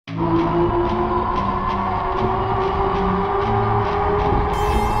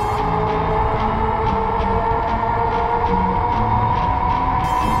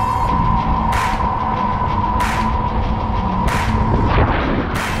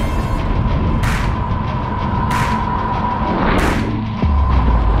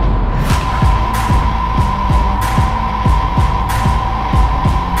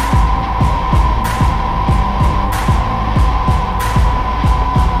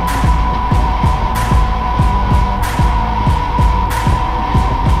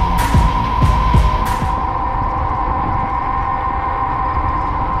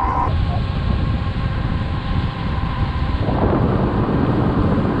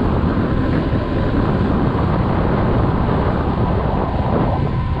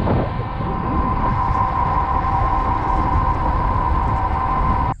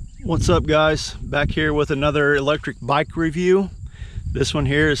What's up, guys? Back here with another electric bike review. This one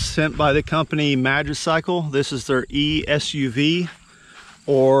here is sent by the company Magicycle. This is their SUV,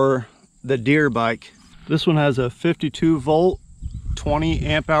 or the Deer bike. This one has a 52 volt 20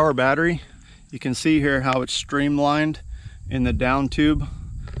 amp hour battery. You can see here how it's streamlined in the down tube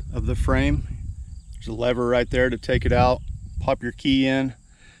of the frame. There's a lever right there to take it out, pop your key in,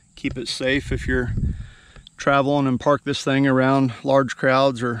 keep it safe if you're traveling and park this thing around large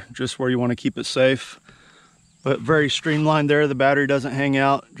crowds or just where you want to keep it safe. But very streamlined there. The battery doesn't hang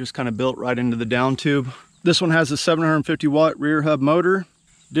out, just kind of built right into the down tube. This one has a 750 watt rear hub motor,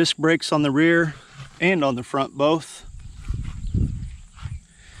 disc brakes on the rear and on the front both.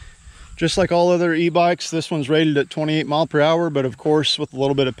 Just like all other e-bikes, this one's rated at 28 mile per hour, but of course with a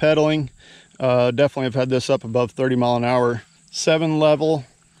little bit of pedaling, definitely have had this up above 30 mile an hour. 7-level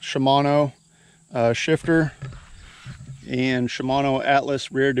Shimano shifter and Shimano Atlas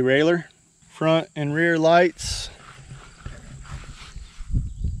rear derailleur. Front and rear lights.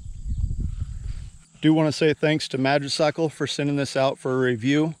 Do want to say thanks to Magicycle for sending this out for a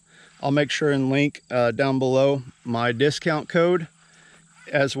review. I'll make sure and link down below my discount code,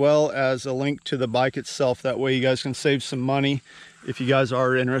 as well as a link to the bike itself. That way you guys can save some money if you guys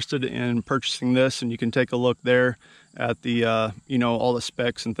are interested in purchasing this, and you can take a look there at the you know, all the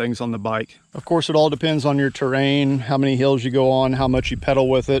specs and things on the bike. Of course, it all depends on your terrain, how many hills you go on, how much you pedal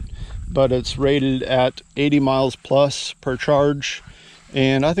with it, but it's rated at 80 miles plus per charge,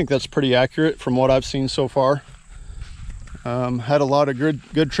 and I think that's pretty accurate from what I've seen so far. Had a lot of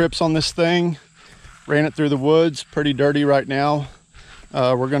good trips on this thing. Ran it through the woods, pretty dirty right now.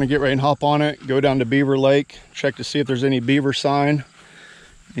 We're gonna get ready and hop on it, go down to Beaver Lake, check to see if there's any beaver sign,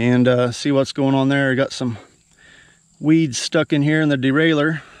 and see what's going on there. Got some weeds stuck in here in the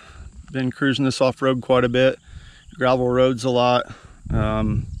derailleur. Been cruising this off-road quite a bit, gravel roads a lot.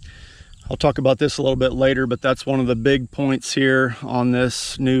 I'll talk about this a little bit later, but that's one of the big points here on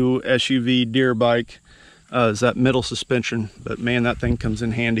this new SUV Deer bike, is that middle suspension. But man, that thing comes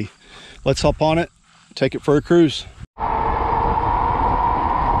in handy. Let's hop on it, take it for a cruise.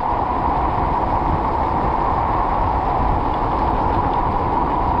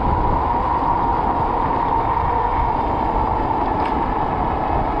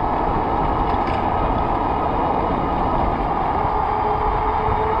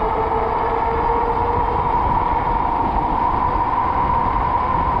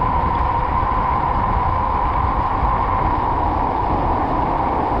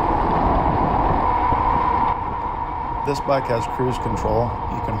 This bike has cruise control.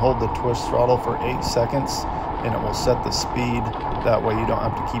 You can hold the twist throttle for 8 seconds and it will set the speed. That way you don't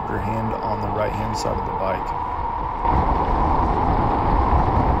have to keep your hand on the right hand side of the bike.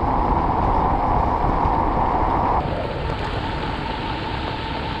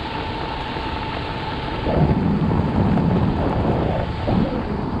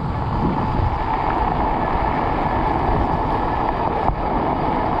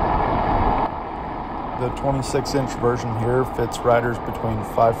 The 26-inch version here fits riders between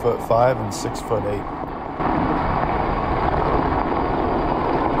 5'5" and 6'8".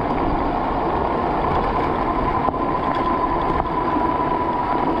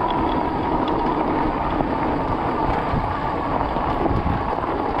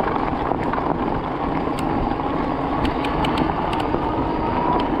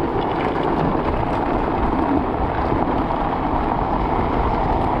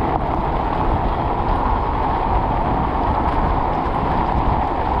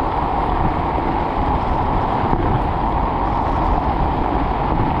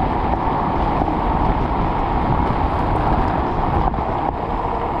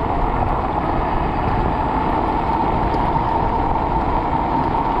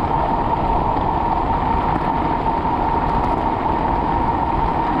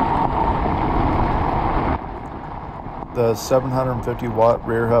 The 750 watt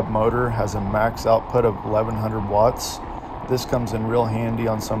rear hub motor has a max output of 1100 watts. This comes in real handy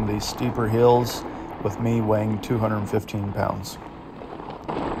on some of these steeper hills with me weighing 215 pounds.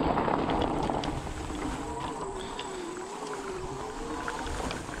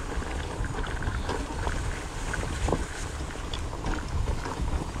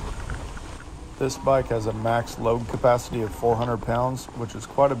 This bike has a max load capacity of 400 pounds, which is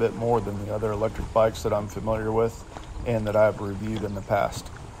quite a bit more than the other electric bikes that I'm familiar with and that I've reviewed in the past.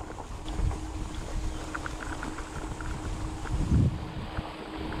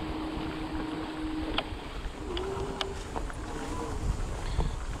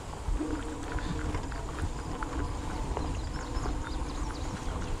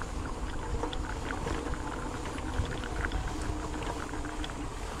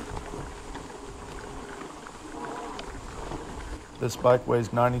 This bike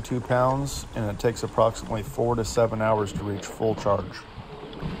weighs 92 pounds and it takes approximately 4 to 7 hours to reach full charge.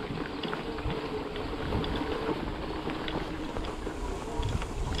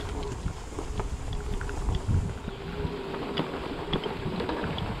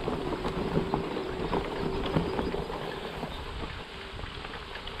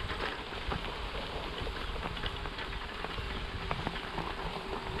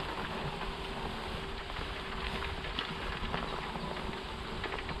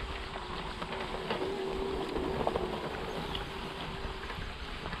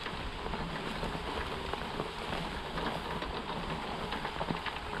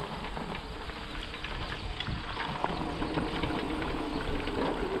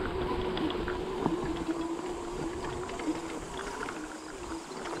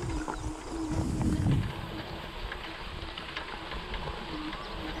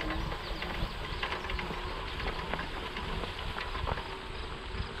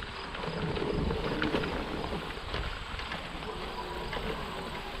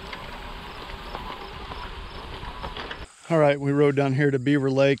 All right, we rode down here to Beaver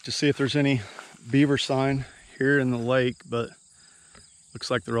Lake to see if there's any beaver sign here in the lake, but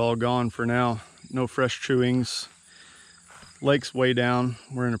looks like they're all gone for now. No fresh chewings. Lake's way down.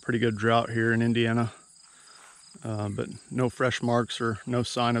 We're in a pretty good drought here in Indiana, but no fresh marks or no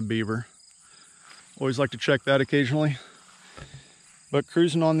sign of beaver. Always like to check that occasionally. But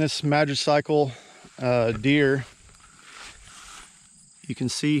cruising on this Magicycle Deer, you can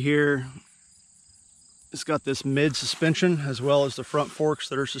see here it's got this mid suspension as well as the front forks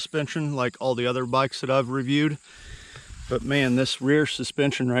that are suspension like all the other bikes that I've reviewed. But man, this rear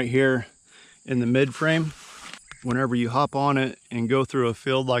suspension right here in the mid frame, whenever you hop on it and go through a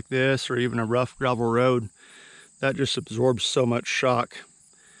field like this or even a rough gravel road, that just absorbs so much shock.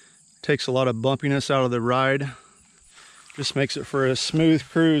 Takes a lot of bumpiness out of the ride. Just makes it for a smooth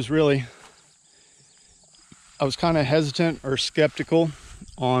cruise, really. I was kind of hesitant or skeptical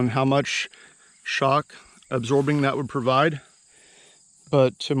on how much shock absorbing that would provide,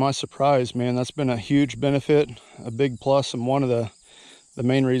 but to my surprise, man, that's been a huge benefit, a big plus, and one of the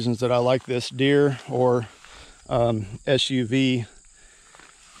main reasons that I like this Deer or SUV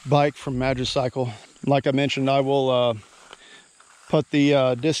bike from Magicycle. Like I mentioned, I will put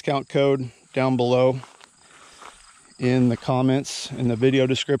the discount code down below in the comments in the video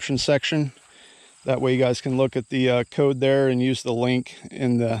description section. That way you guys can look at the code there and use the link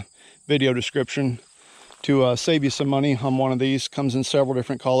in the video description to save you some money on one of these. Comes in several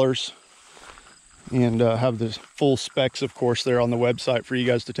different colors, and have the full specs, of course, there on the website for you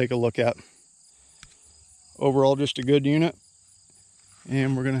guys to take a look at. Overall, just a good unit,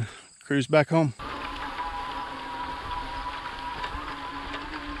 and we're gonna cruise back home.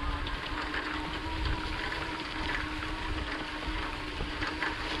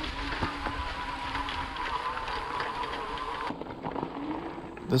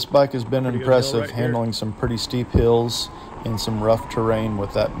 This bike has been impressive, handling some pretty steep hills and some rough terrain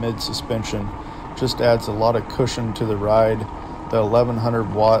with that mid suspension. Just adds a lot of cushion to the ride. The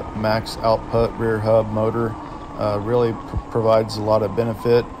 1100 watt max output rear hub motor really provides a lot of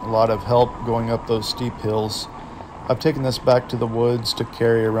benefit, a lot of help going up those steep hills. I've taken this back to the woods to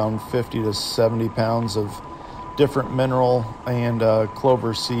carry around 50 to 70 pounds of different mineral and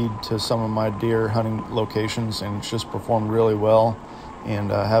clover seed to some of my deer hunting locations, and it's just performed really well,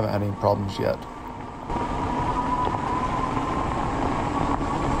 and haven't had any problems yet.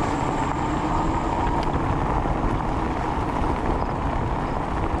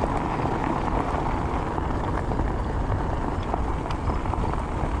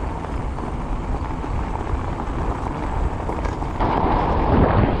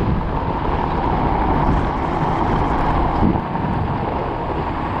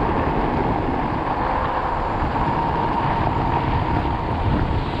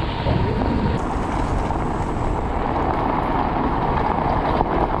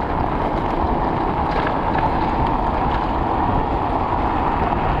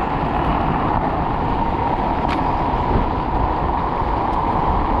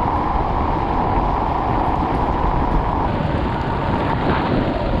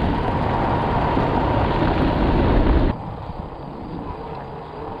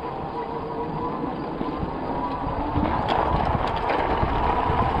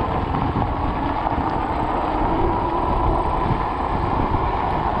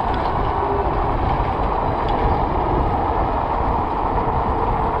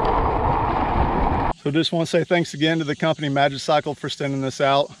 So just want to say thanks again to the company Magicycle for sending this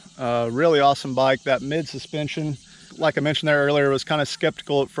out. Really awesome bike. That mid suspension like I mentioned there earlier, I was kind of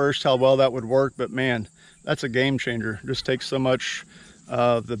skeptical at first how well that would work, but man, that's a game changer. Just takes so much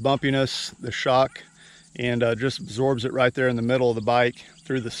of the bumpiness, the shock, and just absorbs it right there in the middle of the bike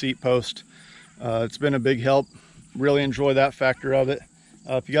through the seat post. It's been a big help. Really enjoy that factor of it.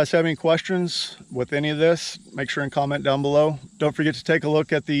 If you guys have any questions with any of this, make sure and comment down below. Don't forget to take a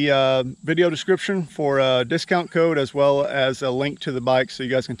look at the video description for a discount code, as well as a link to the bike, so you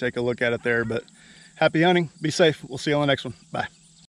guys can take a look at it there. But happy hunting, be safe. We'll see you on the next one. Bye.